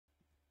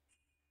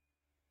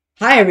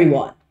Hi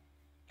everyone!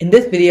 In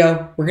this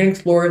video, we're going to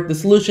explore the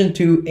solution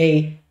to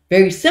a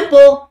very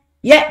simple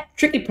yet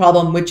tricky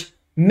problem which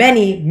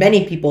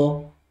many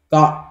people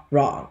got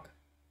wrong.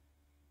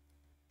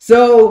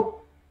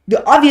 So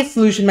the obvious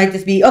solution might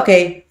just be,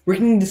 okay, we're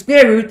taking the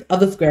square root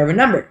of the square of a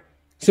number.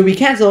 So we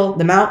cancel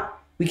them out,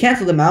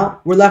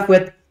 we're left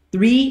with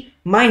 3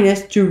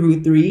 minus 2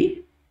 root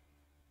 3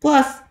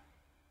 plus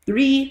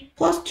 3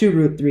 plus 2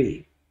 root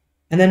 3.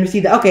 And then we see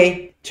that,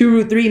 okay, 2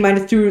 root 3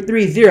 minus 2 root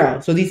 3 is 0.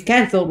 So these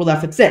cancel, we're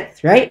left with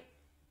 6, right?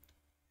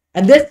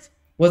 And this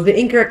was the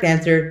incorrect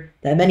answer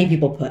that many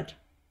people put.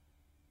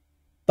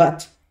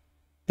 But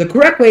the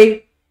correct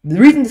way, the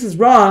reason this is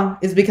wrong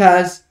is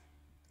because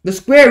the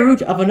square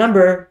root of a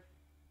number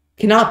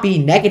cannot be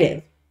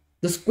negative.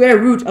 The square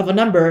root of a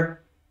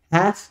number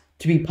has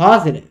to be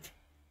positive.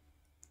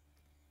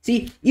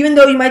 See, even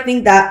though you might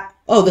think that,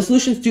 oh, the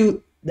solutions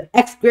to the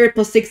x squared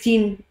plus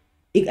 16,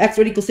 x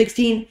squared equals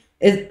 16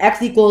 is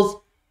x equals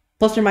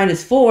plus or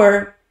minus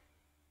 4,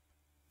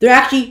 they're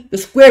actually, the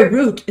square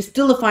root is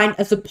still defined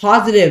as a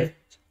positive,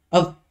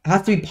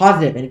 has to be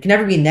positive, and it can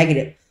never be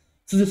negative.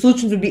 So the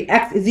solutions would be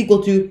x is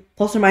equal to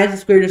plus or minus the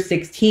square root of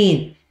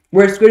 16,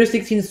 where square root of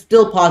 16 is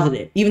still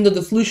positive, even though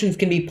the solutions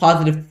can be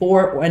positive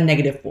 4 or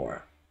negative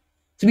 4.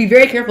 So be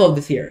very careful of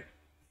this here.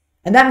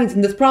 And that means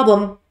in this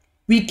problem,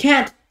 the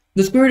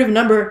square root of a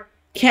number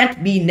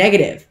can't be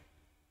negative.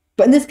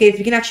 But in this case,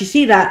 we can actually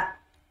see that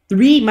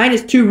 3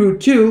 minus 2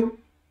 root 2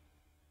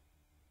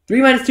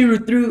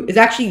 is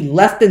actually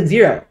less than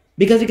 0,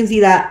 because we can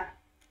see that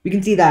from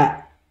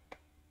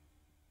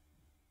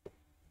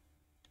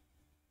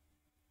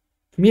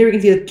here we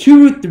can see that 2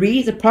 root 3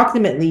 is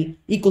approximately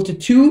equal to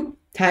 2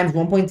 times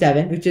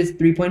 1.7, which is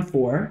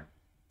 3.4.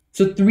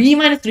 So 3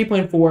 minus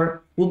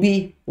 3.4 will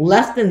be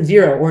less than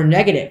 0 or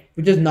negative,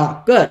 which is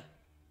not good.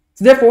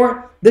 So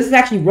therefore, this is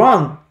actually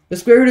wrong. The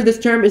square root of this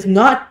term is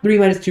not 3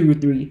 minus 2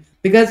 root 3,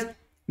 because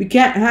we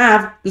can't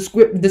have the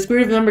square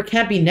root of the number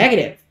can't be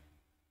negative.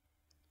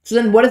 So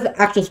then what is the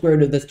actual square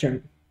root of this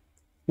term?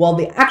 Well,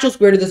 the actual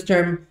square root of this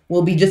term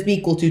will just be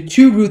equal to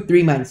 2 root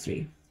 3 minus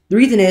 3. The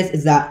reason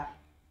is that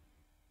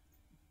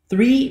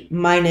 3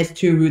 minus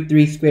 2 root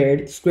 3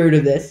 squared, the square root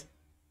of this,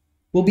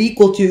 will be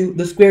equal to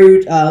the square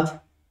root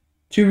of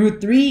 2 root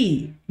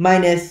 3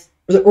 minus,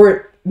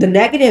 or the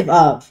negative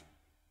of,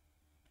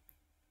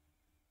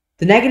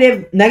 the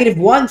negative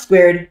 1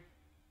 squared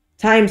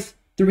times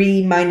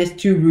 3 minus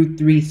 2 root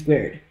 3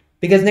 squared.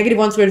 Because negative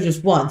 1 squared is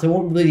just 1, so it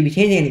won't really be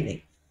changing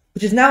anything.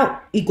 Which is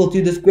now equal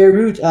to the square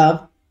root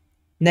of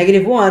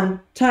negative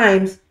 1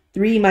 times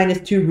 3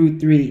 minus 2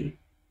 root 3.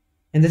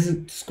 And this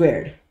is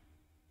squared.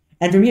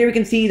 And from here we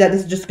can see that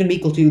this is just going to be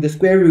equal to the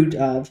square root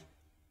of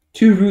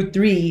 2 root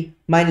 3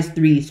 minus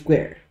 3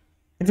 squared.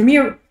 And from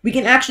here we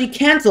can actually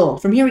cancel.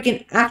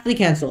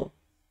 The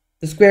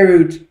square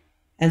root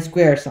and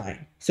square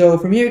sign. So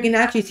from here we can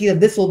actually see that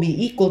this will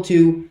be equal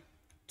to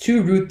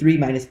 2 root 3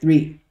 minus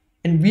 3.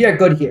 And we are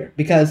good here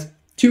because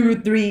 2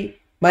 root 3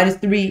 minus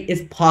 3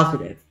 is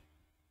positive.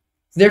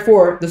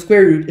 Therefore, the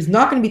square root is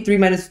not going to be 3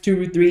 minus 2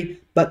 root 3,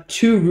 but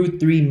 2 root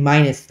 3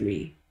 minus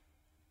 3.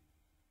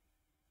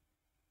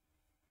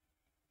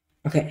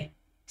 Okay,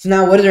 so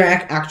now what is our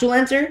actual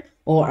answer?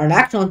 Well, our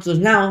actual answer is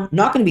now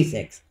not going to be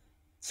 6.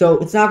 So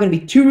it's now going to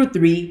be 2 root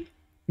 3.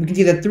 We can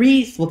see that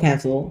 3's will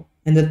cancel,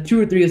 and the 2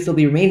 root 3 will still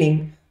be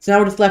remaining. So now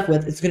we're just left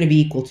with, it's going to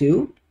be equal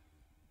to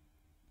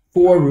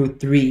 4 root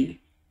 3.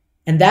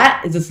 And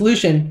that is the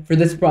solution for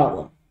this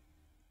problem.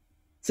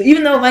 So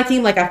even though it might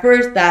seem like at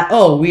first that,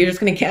 oh, we're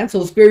just going to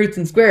cancel square roots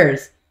and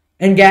squares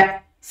and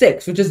get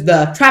 6, which is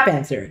the trap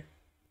answer,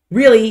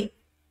 really,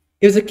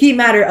 it was a key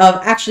matter of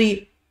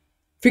actually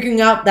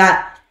figuring out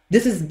that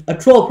this is a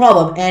troll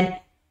problem, and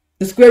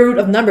the square root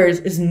of numbers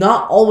is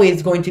not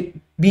always going to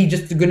be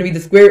the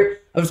square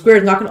of a square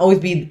is not going to always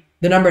be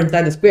the number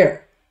inside the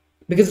square,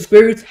 because the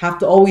square roots have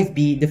to always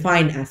be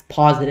defined as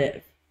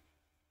positive.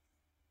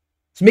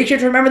 So make sure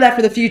to remember that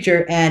for the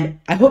future, and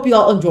I hope you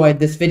all enjoyed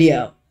this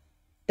video.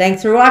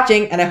 Thanks for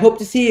watching, and I hope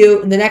to see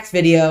you in the next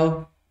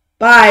video.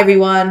 Bye,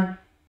 everyone!